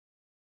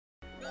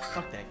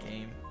Fuck that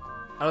game.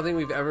 I don't think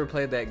we've ever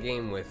played that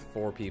game with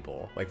 4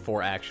 people, like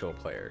 4 actual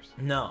players.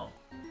 No,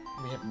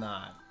 we have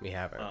not. We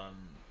haven't.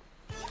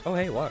 Oh,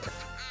 hey, water.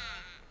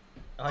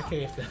 I like how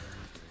you have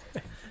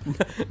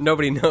to...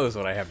 Nobody knows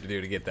what I have to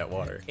do to get that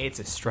water. It's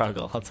a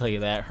struggle, I'll tell you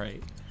that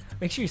right.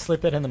 Make sure you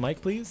slip that in the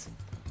mic, please.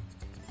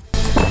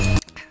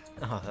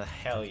 Oh, the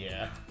hell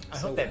yeah. I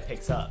hope that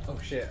picks up. Oh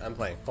shit, I'm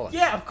playing. Hold on.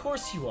 Yeah, of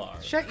course you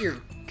are. Shut your...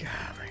 God,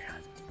 oh my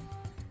god.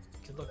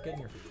 Good luck getting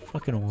your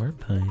fucking word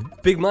pipe.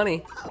 Big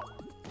money.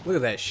 Look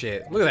at that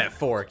shit. Look at that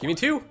fork. Give me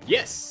 2?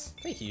 Yes.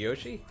 Thank you,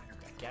 Yoshi.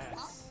 I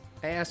guess.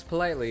 I asked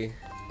politely,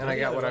 and I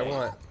got what I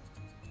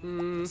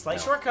want. Slight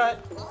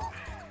shortcut.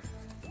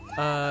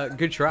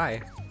 Good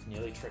try.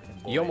 Nearly tricked him,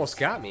 boys. You almost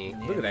got me.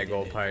 Look at that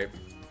gold did it. pipe.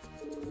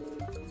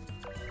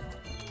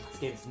 This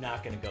game's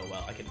not gonna go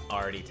well. I can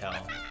already tell.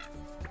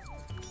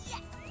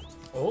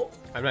 Oh.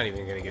 I'm not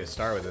even gonna get a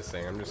star with this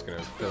thing. I'm just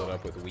gonna fill it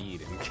up with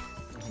weed and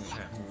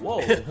Whoa.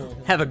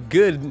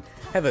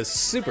 have a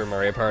Super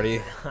Mario Party.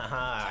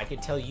 Haha, I can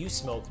tell you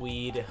smoke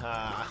weed.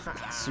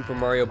 Super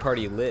Mario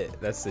Party lit.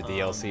 That's the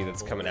DLC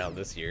that's coming out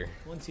this year.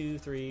 1, 2,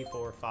 3,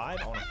 4,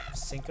 5 on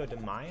Cinco de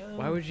Mayo.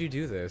 Why would you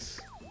do this?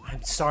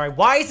 I'm sorry.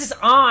 Why is this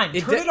on?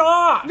 Turn it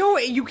off. No,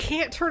 you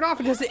can't turn it off.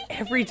 It does it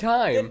every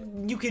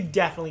time. You could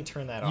definitely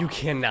turn that off. You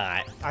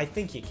cannot. I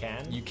think you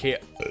can. You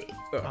can't.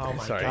 Oh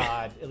my sorry.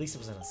 god. At least it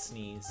wasn't a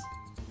sneeze.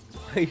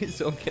 Why are you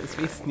so against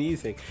me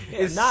sneezing? Yeah,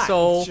 It's not.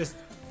 so It's just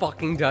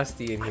fucking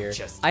dusty in here.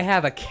 just- I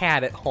have a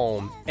cat at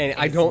home, and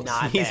I It's don't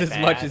not sneeze that as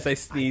much bad, as I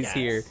sneeze guess.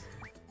 here.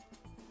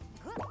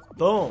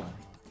 Boom.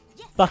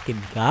 Fucking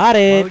got Why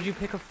it. would you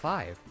pick a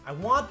 5? I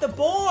want the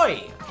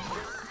boy.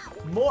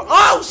 More.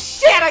 Oh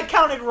shit! I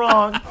counted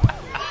wrong.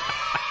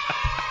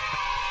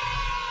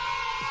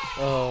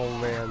 Oh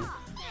man,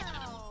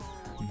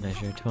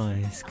 Measure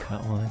twice,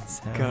 cut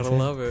once. gotta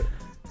love it.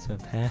 So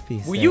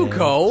Pappy Will you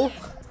go?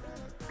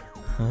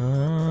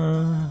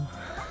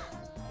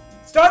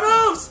 Star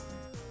moves.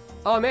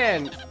 Oh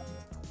man,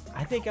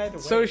 I think either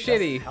way. So it doesn't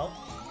shitty. help.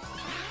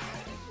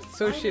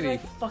 so Why did I shitty.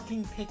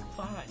 fucking pick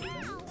 5.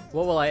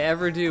 What will I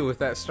ever do with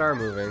that star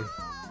moving?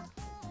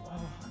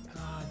 Oh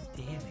god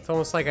damn it! It's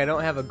almost like I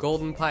don't have a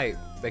golden pipe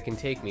that can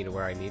take me to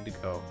where I need to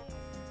go.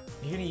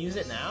 You're gonna use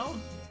it now?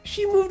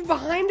 She moved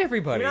behind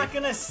everybody. You're not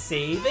gonna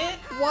save it?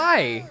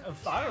 Why?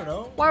 I don't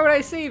know. Why would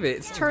I save it?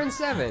 It's turn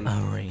 7.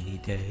 A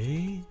rainy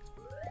day.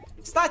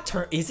 It's not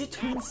turn. Is it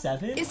turn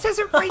 7? It says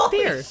it right Holy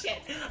there. shit!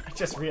 I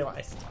just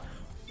realized.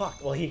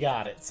 Fuck. Well, he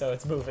got it, so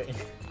it's moving.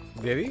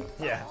 Did he?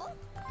 Yeah.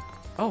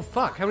 Oh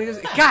fuck! How many does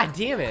it? God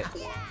damn it!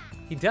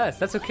 He does.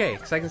 That's okay,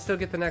 because I can still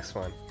get the next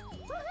one.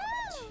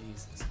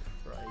 Jesus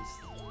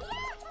Christ.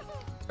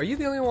 Are you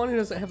the only one who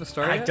doesn't have a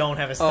star I yet? don't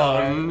have a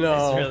star. Oh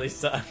no! This really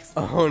sucks.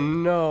 Oh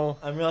no!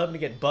 I'm really hoping to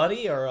get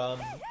Buddy or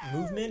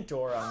movement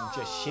or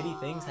just shitty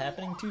things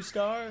happening to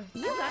Star.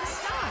 You got a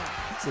star.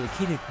 So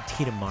the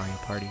key to Mario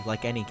Party,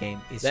 like any game,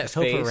 is That just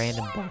hope for face.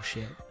 random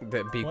bullshit.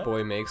 That big What?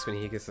 boy makes when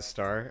he gets a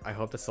star. I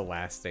hope that's the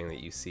last thing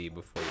that you see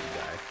before you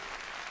die.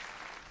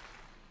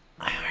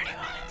 I already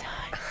want to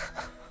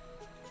die.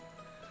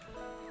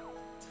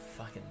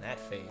 Fucking that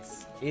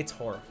face. It's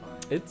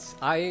horrifying. It's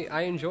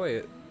I enjoy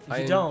it.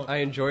 You don't. I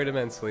enjoy it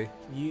immensely.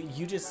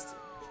 You just.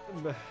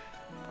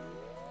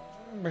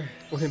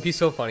 Wouldn't it be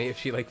so funny if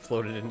she like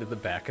floated into the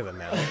back of the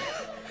mountain?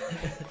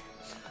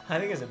 I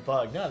think it's a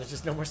bug. No, there's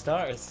just no more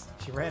stars.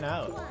 She ran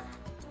out. Oh,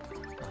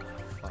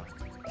 fuck.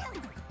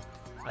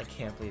 I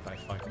can't believe I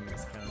fucking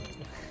miscounted.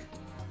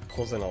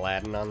 Pulls an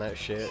Aladdin on that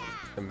shit.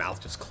 The mouth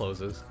just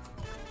closes.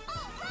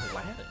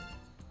 Aladdin?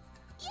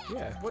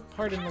 Yeah. What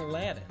part in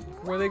Aladdin?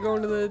 Where they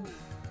going to the?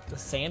 The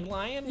Sand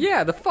Lion?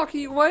 Yeah. The fuck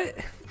you what?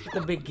 At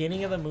the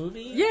beginning of the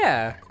movie?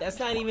 Yeah. That's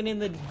not even in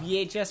the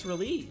VHS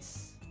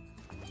release.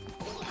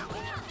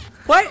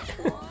 What?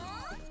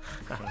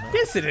 I don't know.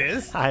 Yes, it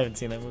is. I haven't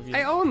seen that movie.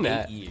 I in own 8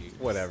 that. years.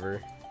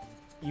 Whatever.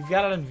 You've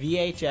got it on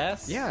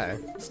VHS? Yeah.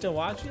 You still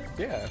watch it?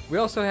 Yeah. We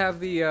also have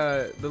the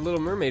Little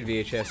Mermaid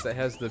VHS that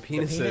has the The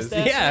penis penises.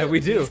 statue? Yeah, we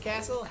do. Penis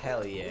Castle?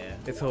 Hell yeah.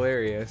 It's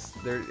hilarious.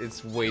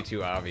 It's way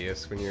too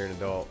obvious when you're an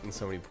adult and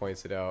somebody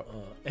points it out.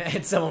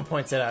 And someone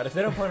points it out. If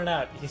they don't point it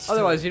out, you're still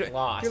Otherwise,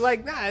 lost. you're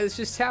like, nah, it's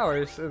just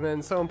towers. And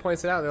then someone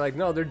points it out, they're like,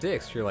 no, they're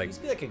dicks. You're like, Used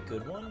to be like a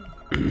good one.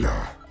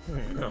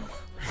 No.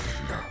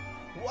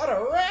 What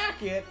a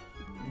racket!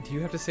 do you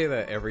have to say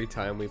that every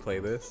time we play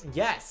this?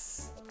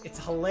 Yes,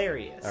 it's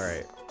hilarious. All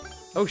right.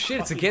 Oh shit,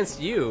 it's against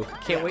you.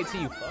 Can't wait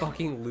till you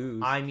fucking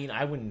lose. I mean,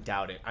 I wouldn't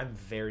doubt it. I'm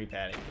very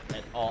bad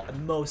at all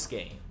most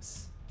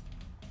games.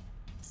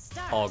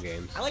 Start. All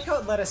games. I like how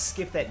it let us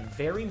skip that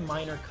very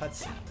minor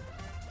cutscene.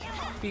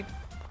 Beep.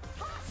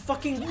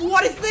 Fucking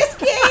what is this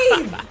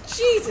game?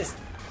 Jesus!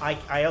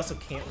 I also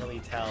can't really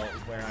tell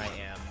where I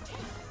am.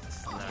 This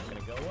is not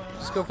gonna go well.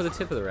 Just go for the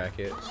tip of the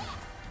racket.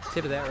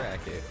 Tip of that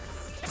racket.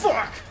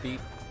 Fuck! Beep.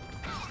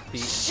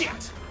 Beep.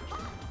 Shit!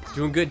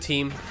 Doing good,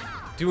 team.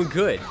 Doing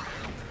good.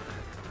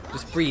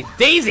 Just breathe.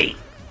 Daisy!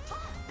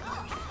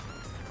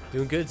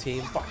 Doing good,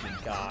 team. Fucking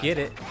god. Get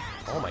it.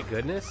 Oh my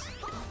goodness.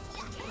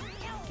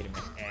 Get him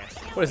my ass.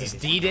 What is this,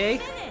 D-Day?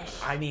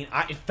 I mean,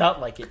 it felt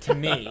like it to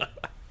me.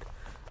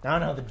 Now I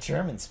know how the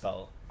Germans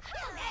felt.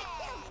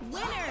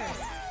 Winners.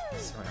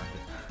 Surrounded.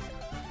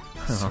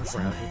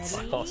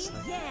 Awesome.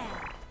 Yeah.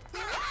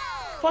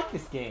 Fuck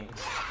this game.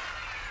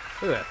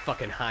 Look at that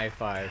fucking high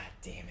five.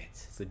 Damn it.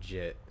 It's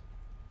legit.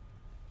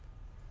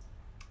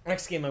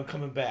 Next game, I'm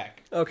coming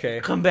back. Okay.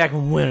 Come back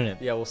and winning it.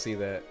 Yeah, we'll see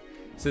that.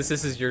 Since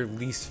this is your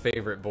least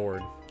favorite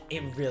board.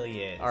 It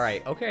really is.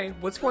 Alright, okay.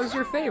 Which one's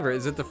your favorite?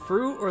 Is it the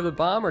fruit or the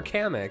bomb or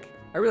Kamek?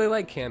 I really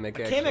like Kamek,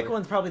 actually. Kamek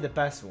one's probably the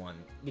best one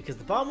because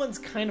the bomb one's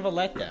kind of a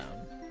letdown.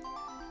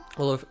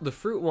 Well, the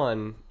fruit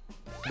one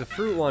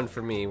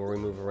for me, where we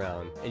move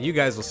around, and you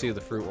guys will see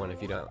the fruit one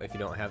if you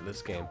don't have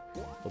this game.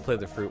 We'll play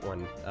the fruit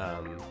one.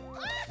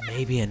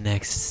 Maybe a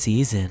next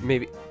season.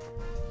 Maybe.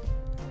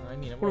 I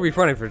mean, What are we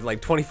running for?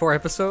 Like 24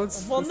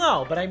 episodes? Well,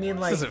 no, but I mean,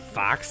 like. This isn't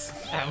Fox.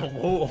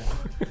 Whoa.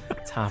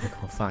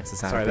 Topical Fox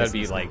is out Sorry, of that'd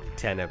be business. like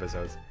 10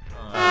 episodes.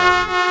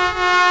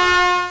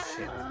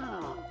 Shit.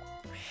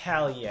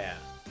 Hell yeah.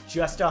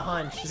 Just a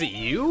hunch. Is it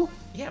you?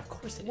 Yeah, of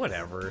course it is.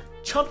 Whatever.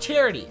 Chump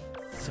charity.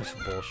 Such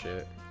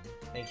bullshit.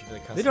 Thank you for the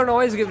custom. They don't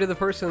always give it to the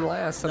person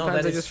last. No, Sometimes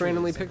that they is just true.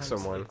 randomly pick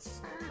Sometimes someone.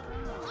 it's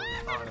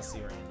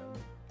honestly random.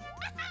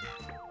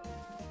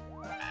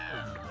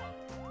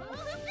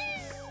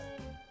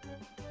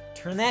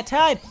 Turn that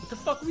tide. What the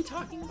fuck are we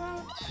talking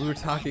about? We were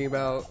talking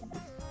about.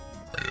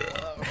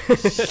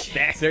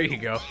 There you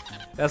go.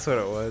 That's what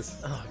it was.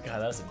 Oh god,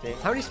 that was a big.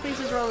 How many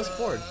spaces are on this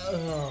board?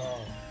 Oh.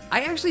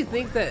 I actually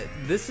think that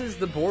this is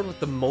the board with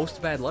the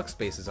most bad luck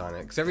spaces on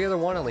it, because every other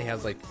one only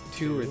has like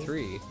 2 or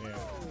 3. Yeah.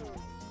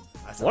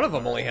 One of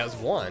them only has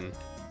 1. Is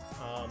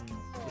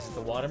it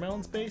the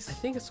watermelon space? I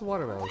think it's the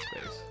watermelon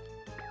space.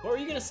 What were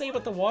you gonna say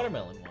about the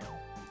watermelon one?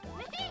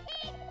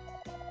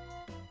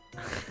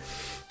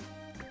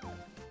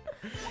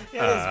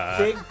 Yeah,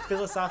 this big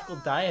philosophical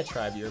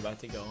diatribe you're about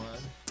to go on.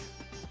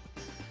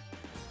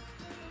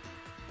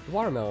 The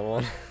watermelon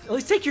one. At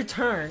least take your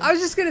turn. I was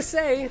just gonna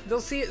say,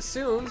 they'll see it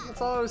soon. That's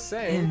all I was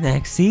saying.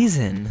 Next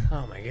season.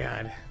 Oh my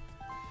god.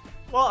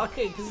 Well,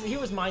 okay, because here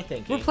was my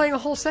thinking. We're playing a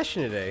whole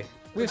session today.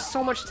 We have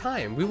so much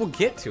time. We will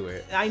get to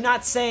it. I'm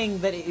not saying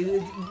that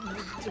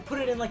to put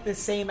it in like the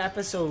same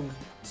episode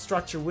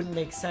structure wouldn't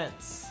make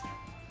sense.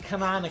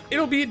 Canonically.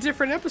 It'll be a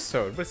different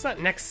episode, but it's not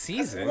next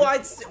season. Well,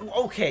 it's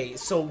okay.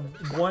 So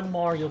one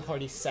Mario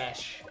Party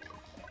sesh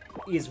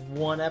is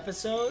one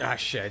episode. Ah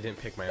shit, I didn't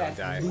pick my own That's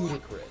die.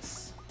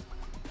 ludicrous.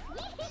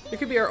 It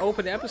could be our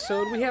open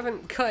episode. We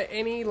haven't cut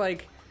any,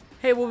 like,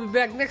 hey, we'll be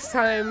back next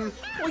time.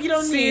 Well, you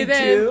don't See you need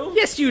then. to.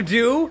 Yes, you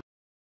do.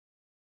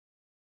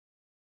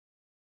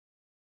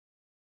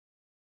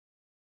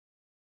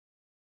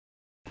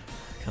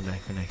 Come back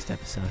for next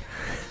episode.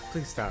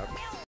 Please stop.